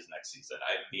quarterback is next season,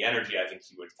 the energy I think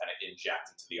he would kind of inject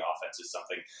into the offense is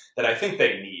something that I think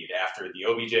they need after the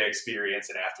OBJ experience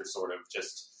and after sort of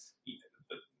just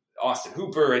Austin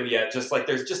Hooper, and yet just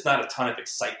there's just not a ton of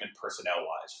excitement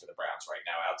personnel-wise for the Browns right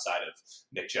now outside of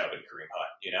Nick Chubb and Kareem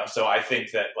Hunt, So I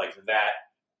think that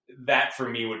that for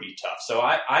me would be tough. So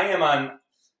I am on,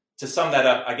 to sum that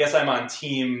up, I guess I'm on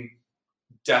team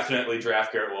definitely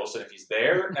draft Garrett Wilson if he's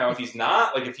there. Now, if he's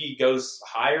not, if he goes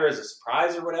higher as a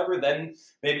surprise or whatever, then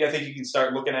maybe I think you can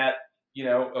start looking at,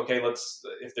 okay,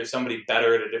 if there's somebody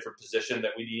better at a different position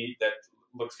that we need that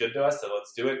looks good to us, then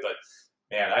let's do it. But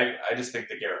man, I just think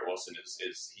that Garrett Wilson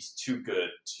he's too good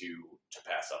to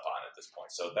pass up on at this point.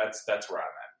 So that's where I'm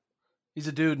at. He's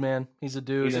a dude, man. He's a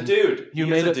dude. He's a dude.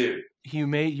 You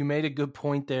made a good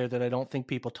point there that I don't think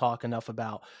people talk enough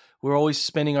about. We're always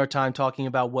spending our time talking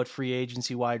about what free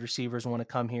agency wide receivers want to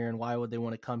come here and why would they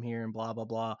want to come here and blah, blah,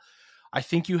 blah. I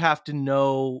think you have to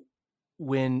know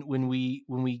when we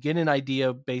get an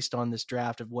idea based on this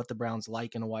draft of what the Browns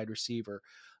like in a wide receiver,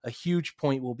 a huge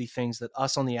point will be things that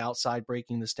us on the outside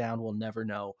breaking this down will never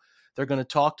know. They're going to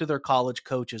talk to their college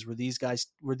coaches. Were these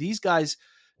guys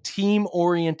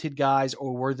team-oriented guys,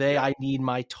 or were they, I need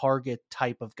my target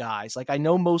type of guys? I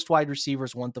know most wide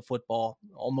receivers want the football,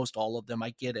 almost all of them, I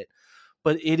get it.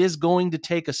 But it is going to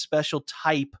take a special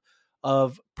type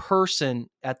of person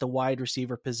at the wide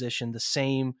receiver position, the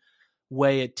same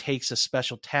way it takes a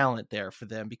special talent there for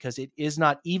them, because it is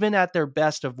not, even at their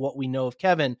best of what we know of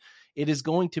Kevin, it is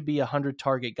going to be 100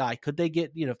 target guy. Could they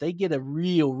get, if they get a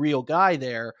real guy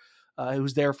there,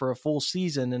 who's there for a full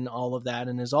season and all of that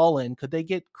and is all in, could they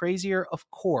get crazier? Of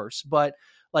course. But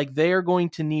they are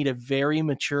going to need a very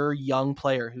mature young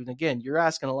player who, again, you're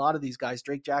asking a lot of these guys,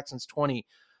 Drake Jackson's 20,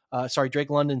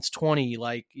 Drake London's 20,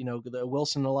 the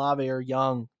Wilson and Olave are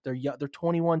young. They're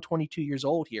 21, 22 years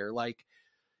old here.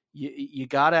 you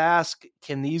got to ask,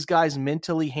 can these guys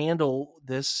mentally handle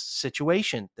this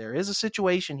situation? There is a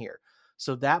situation here.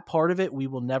 So that part of it, we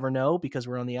will never know because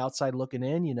we're on the outside looking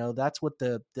in. That's what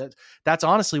that's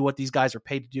honestly what these guys are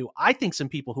paid to do. I think some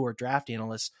people who are draft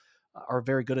analysts are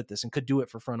very good at this and could do it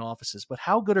for front offices, but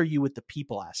how good are you with the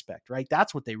people aspect, right?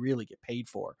 That's what they really get paid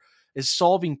for, is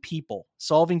solving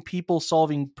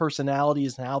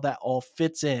personalities and how that all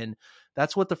fits in.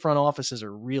 That's what the front offices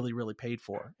are really, really paid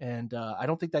for. And I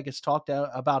don't think that gets talked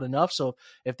about enough. So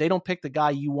if they don't pick the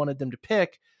guy you wanted them to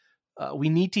pick, we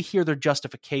need to hear their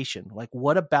justification. Like,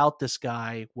 what about this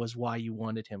guy was why you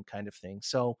wanted him, kind of thing.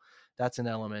 So that's an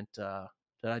element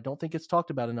that I don't think it's talked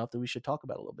about enough that we should talk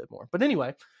about a little bit more. But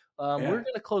anyway, we're going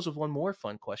to close with one more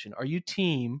fun question. Are you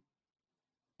team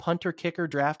punter kicker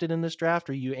drafted in this draft,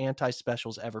 or are you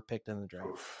anti-specials ever picked in the draft?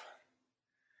 Oof.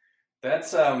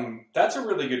 That's a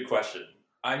really good question.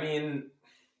 I mean,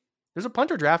 there's a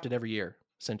punter drafted every year,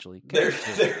 essentially. There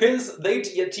is.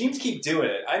 Teams keep doing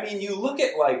it. I mean, you look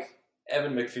at like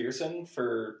Evan McPherson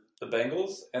for the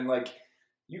Bengals, and like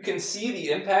you can see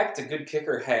the impact a good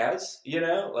kicker has.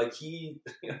 Like he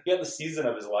had the season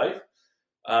of his life.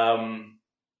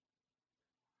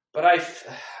 But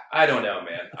I don't know,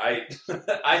 man.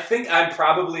 I think I'm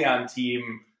probably on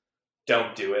team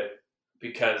don't do it,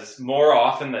 because more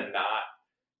often than not,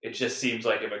 it just seems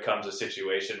like it becomes a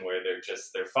situation where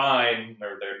they're fine,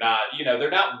 or they're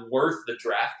not worth the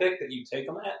draft pick that you take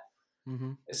them at.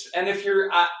 Mm-hmm. And if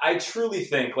I truly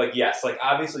think, like, yes, like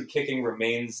obviously kicking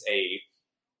remains a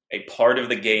part of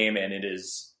the game, and it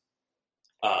is,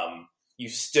 you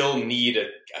still need a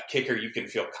kicker you can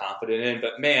feel confident in.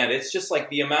 But man, it's just like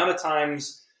the amount of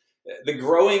times, the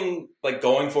growing, like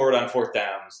going forward on fourth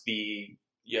downs, the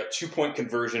 2-point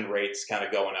conversion rates kind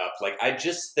of going up. Like, I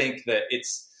just think that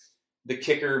the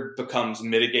kicker becomes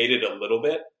mitigated a little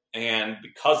bit. And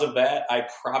because of that, I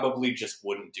probably just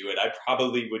wouldn't do it. I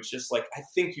probably would just I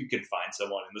think you can find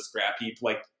someone in the scrap heap.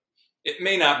 Like, it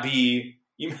may not be,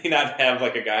 you may not have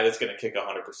like a guy that's going to kick 100%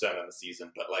 on the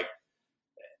season, but like,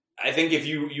 I think if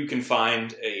you can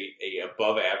find a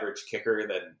above average kicker,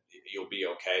 then you'll be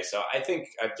okay. So I think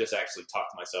I've just actually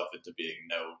talked myself into being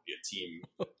team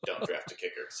don't draft a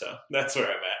kicker. So that's where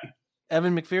I'm at.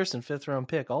 Evan McPherson, 5th round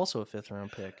pick, also a 5th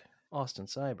round pick. Austin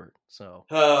Seibert. So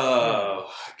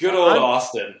good old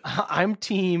Austin. I'm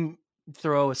team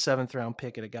throw a 7th round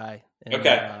pick at a guy. And,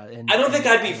 okay. I don't think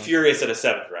I'd be furious at a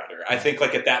 7th rounder. I think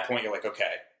like at that point you're like,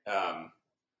 okay.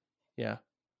 Yeah.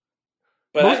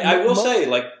 But I will say,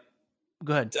 like,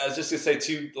 go ahead. I was just gonna say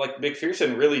too, like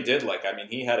McPherson really did, like, I mean,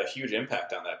 he had a huge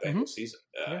impact on that Bengals season,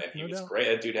 and he was great.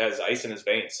 That dude has ice in his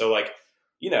veins. So like,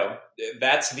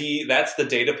 that's the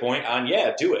data point on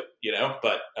do it,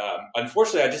 But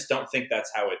unfortunately, I just don't think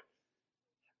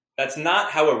that's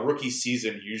not how a rookie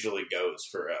season usually goes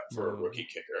for a rookie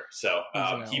kicker. So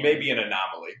he may be an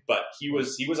anomaly, but he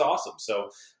was awesome. So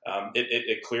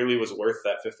it clearly was worth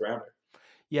that 5th rounder.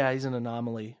 Yeah, he's an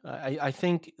anomaly. I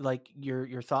think like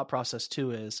your thought process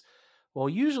too is, well,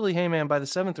 usually, hey man, by the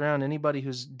 7th round, anybody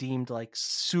who's deemed like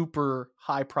super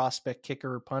high prospect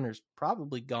kicker or punter's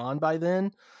probably gone by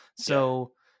then.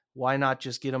 So why not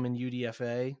just get them in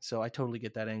UDFA? So I totally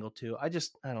get that angle too. I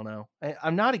don't know.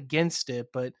 I'm not against it,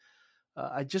 but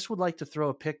I just would like to throw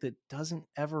a pick that doesn't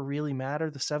ever really matter.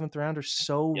 The 7th rounders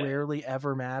so rarely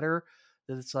ever matter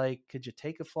that it's like, could you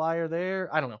take a flyer there?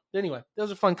 I don't know. Anyway, that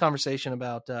was a fun conversation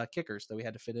about kickers that we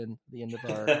had to fit in the end of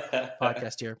our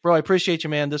podcast here. Bro, I appreciate you,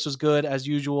 man. This was good as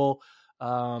usual.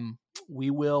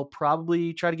 We will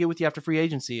probably try to get with you after free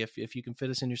agency if you can fit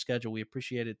us in your schedule. We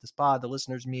appreciate it. This pod, the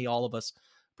listeners, me, all of us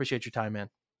appreciate your time, man.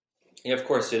 Yeah, of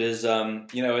course it is.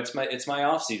 It's my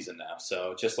off season now.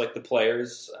 So just like the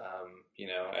players,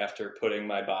 after putting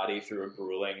my body through a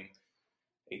grueling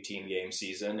 18-game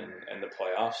season and the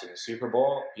playoffs and the Super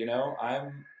Bowl,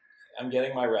 I'm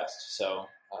getting my rest. So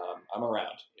I'm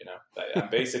around. I'm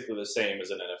basically the same as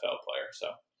an NFL player. So.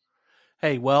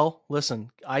 Hey, well,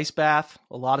 listen, ice bath,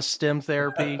 a lot of stem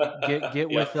therapy. Get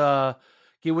with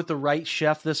the right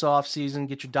chef this off season.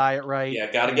 Get your diet right.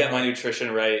 Yeah, got to get my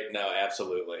nutrition right. No,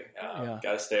 absolutely. Got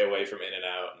to stay away from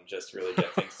In-N-Out and just really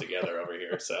get things together over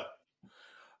here. So.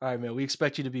 All right, man. We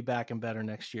expect you to be back and better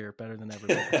next year, better than ever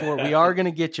before. We are going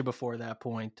to get you before that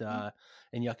point and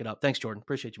yuck it up. Thanks, Jordan.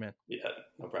 Appreciate you, man. Yeah,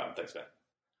 no problem. Thanks, man.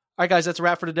 All right, guys, that's a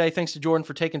wrap for today. Thanks to Jordan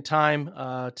for taking time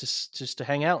to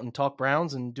hang out and talk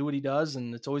Browns and do what he does.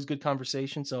 And it's always good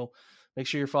conversation. So make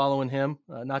sure you're following him,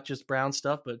 not just Brown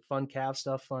stuff, but fun Cav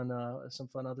stuff, some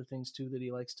fun other things too that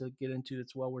he likes to get into.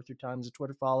 It's well worth your time as a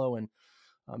Twitter follow. And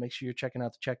make sure you're checking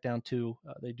out the Check Down too.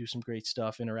 They do some great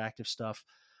stuff, interactive stuff.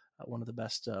 one of the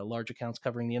best large accounts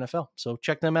covering the NFL. So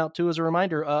check them out too. As a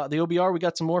reminder, the OBR, we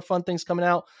got some more fun things coming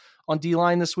out on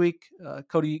D-line this week.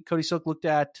 Cody Silk looked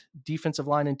at defensive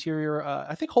line interior,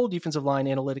 I think whole defensive line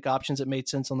analytic options that made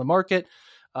sense on the market.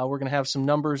 We're going to have some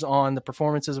numbers on the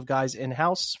performances of guys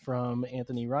in-house from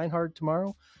Anthony Reinhardt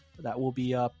tomorrow. That will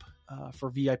be up for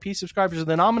VIP subscribers. And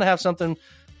then I'm going to have something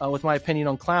with my opinion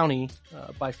on Clowney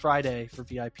by Friday for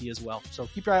VIP as well. So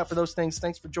keep your eye out for those things.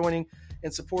 Thanks for joining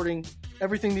and supporting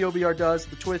everything the OBR does,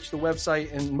 the Twitch, the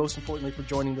website, and most importantly for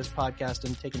joining this podcast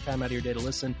and taking time out of your day to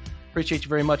listen. Appreciate you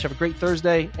very much. Have a great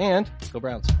Thursday, and go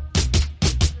Browns.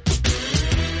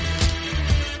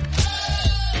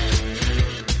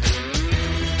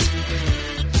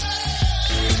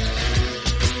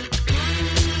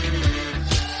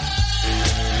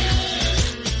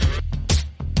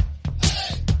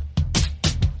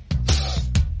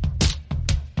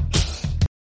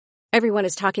 Everyone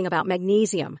is talking about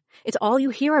magnesium. It's all you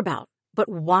hear about. But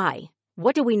why?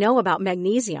 What do we know about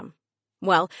magnesium?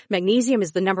 Well, magnesium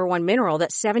is the number one mineral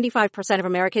that 75% of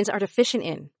Americans are deficient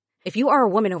in. If you are a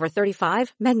woman over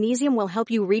 35, magnesium will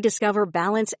help you rediscover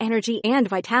balance, energy, and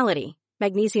vitality.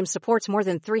 Magnesium supports more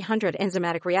than 300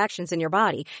 enzymatic reactions in your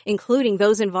body, including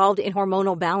those involved in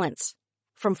hormonal balance.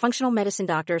 From functional medicine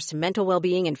doctors to mental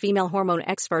well-being and female hormone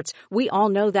experts, we all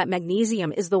know that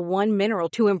magnesium is the one mineral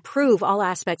to improve all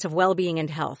aspects of well-being and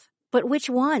health. But which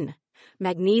one?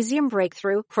 Magnesium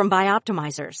Breakthrough from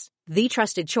Bioptimizers, the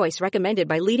trusted choice recommended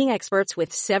by leading experts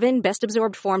with 7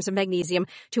 best-absorbed forms of magnesium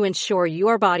to ensure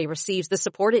your body receives the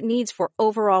support it needs for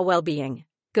overall well-being.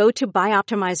 Go to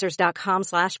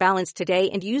bioptimizers.com/balance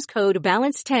today and use code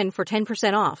BALANCE10 for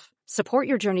 10% off. Support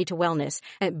your journey to wellness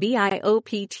at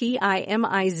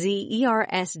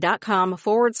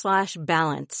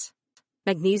bioptimizers.com/balance.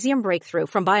 Magnesium Breakthrough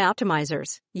from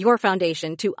Bioptimizers, your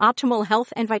foundation to optimal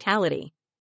health and vitality.